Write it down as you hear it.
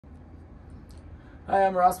Hi,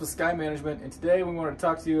 I'm Ross with Sky Management, and today we wanted to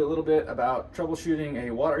talk to you a little bit about troubleshooting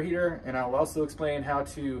a water heater, and I'll also explain how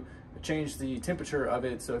to change the temperature of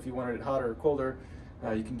it. So if you wanted it hotter or colder,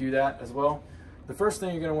 you can do that as well. The first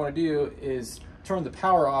thing you're going to want to do is turn the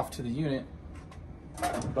power off to the unit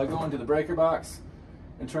by going to the breaker box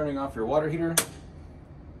and turning off your water heater.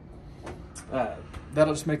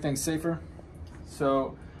 That'll just make things safer.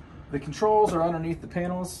 So the controls are underneath the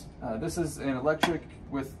panels. This is an electric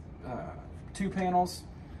with two panels.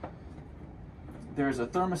 There's a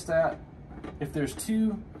thermostat. If there's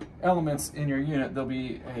two elements in your unit, there'll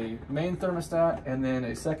be a main thermostat and then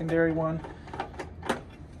a secondary one.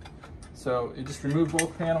 So you just remove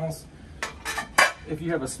both panels. If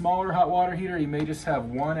you have a smaller hot water heater, you may just have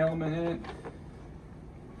one element in it.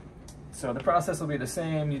 So the process will be the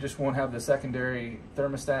same, you just won't have the secondary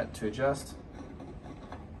thermostat to adjust.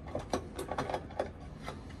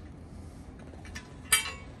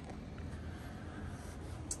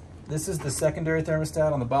 This is the secondary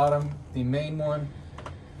thermostat on the bottom. The main one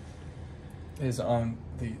is on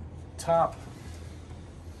the top.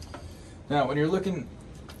 Now, when you're looking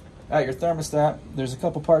at your thermostat, there's a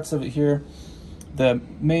couple parts of it here. The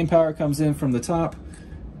main power comes in from the top.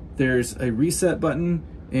 There's a reset button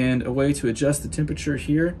and a way to adjust the temperature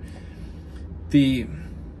here.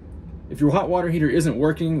 If your hot water heater isn't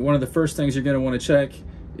working, one of the first things you're going to want to check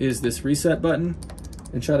is this reset button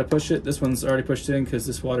and try to push it. This one's already pushed in because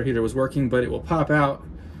this water heater was working, but it will pop out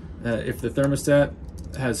if the thermostat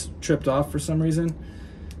has tripped off for some reason.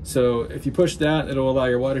 So if you push that, it'll allow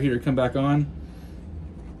your water heater to come back on.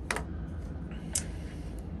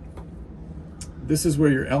 This is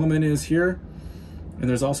where your element is here, and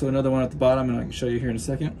there's also another one at the bottom, and I can show you here in a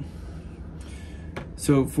second.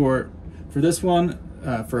 So for this one,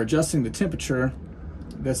 for adjusting the temperature,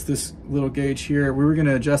 that's this little gauge here. We were going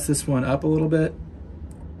to adjust this one up a little bit.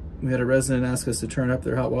 We had a resident ask us to turn up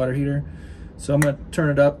their hot water heater. So I'm going to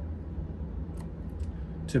turn it up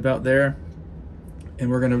to about there,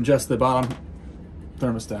 and we're going to adjust the bottom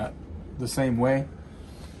thermostat the same way.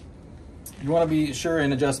 You want to be sure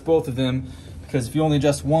and adjust both of them, because if you only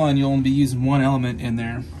adjust one, you'll only be using one element in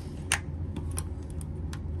there.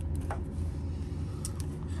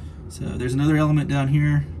 So there's another element down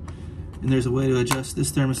here, and there's a way to adjust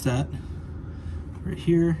this thermostat right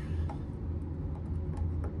here.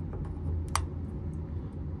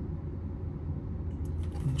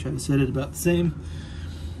 Try to set it about the same.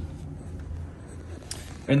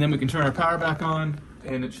 And then we can turn our power back on,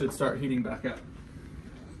 and it should start heating back up.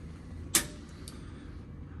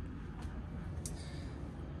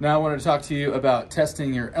 Now I wanted to talk to you about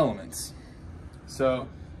testing your elements. So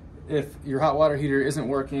if your hot water heater isn't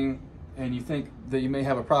working and you think that you may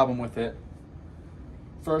have a problem with it,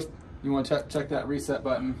 first you want to check that reset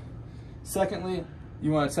button. Secondly, you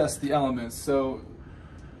want to test the elements. So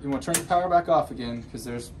you want to turn the power back off again, because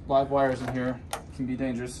there's live wires in here. It can be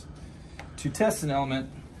dangerous. To test an element,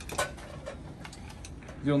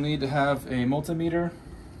 you'll need to have a multimeter.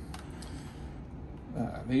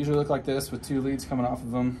 They usually look like this with two leads coming off of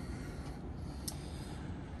them.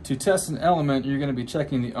 To test an element, you're going to be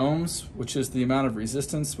checking the ohms, which is the amount of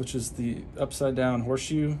resistance, which is the upside down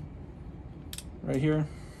horseshoe right here.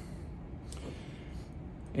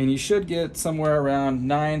 And you should get somewhere around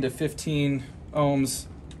 9 to 15 ohms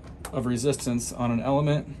of resistance on an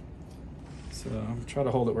element. So try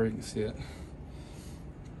to hold it where you can see it.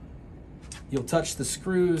 You'll touch the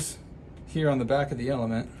screws here on the back of the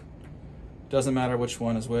element. Doesn't matter which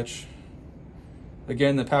one is which.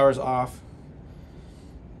 Again, the power's off,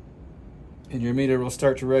 and your meter will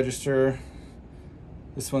start to register.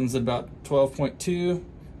 This one's about 12.2.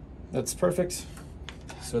 That's perfect.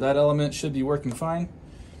 So that element should be working fine.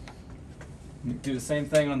 Do the same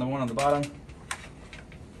thing on the one on the bottom.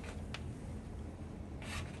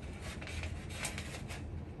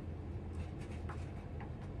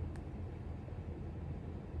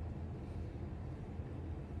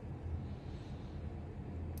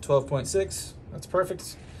 .6, that's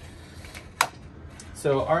perfect.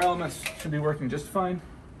 So our elements should be working just fine.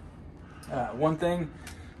 One thing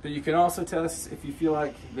that you can also test if you feel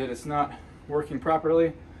like that it's not working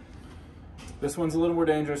properly, this one's a little more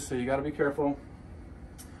dangerous, so you got to be careful.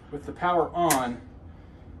 With the power on,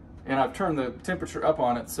 and I've turned the temperature up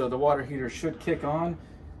on it, so the water heater should kick on,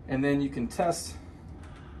 and then you can test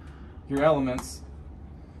your elements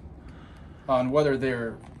on whether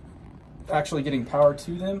they're actually getting power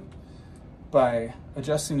to them by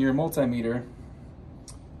adjusting your multimeter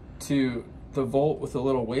to the volt with a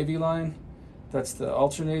little wavy line. That's the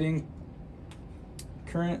alternating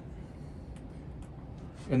current.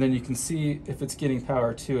 And then you can see if it's getting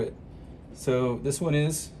power to it. So this one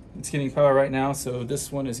is, it's getting power right now, so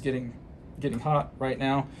this one is getting hot right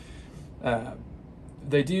now.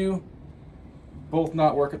 They do both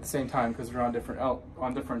not work at the same time because they're on different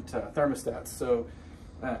thermostats. So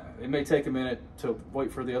it may take a minute to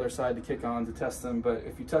wait for the other side to kick on to test them, but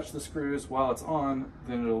if you touch the screws while it's on,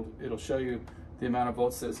 then it'll show you the amount of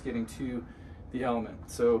volts that it's getting to the element.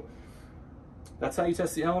 So that's how you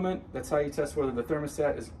test the element. That's how you test whether the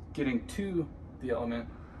thermostat is getting to the element,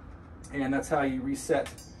 and that's how you reset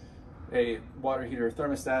a water heater or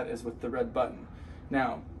thermostat, is with the red button.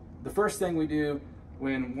 Now, the first thing we do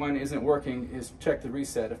when one isn't working is check the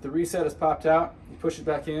reset. If the reset is popped out, you push it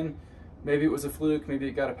back in. Maybe it was a fluke, maybe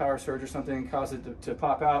it got a power surge or something and caused it to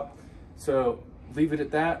pop out. So leave it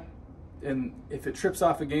at that, and if it trips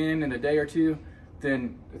off again in a day or two,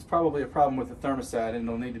 then it's probably a problem with the thermostat and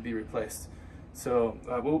it'll need to be replaced. So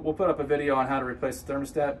we'll put up a video on how to replace the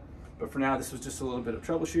thermostat, but for now this was just a little bit of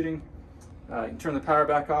troubleshooting. You can turn the power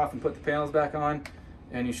back off and put the panels back on,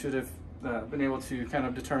 and you should have been able to kind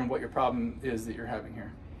of determine what your problem is that you're having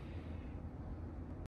here.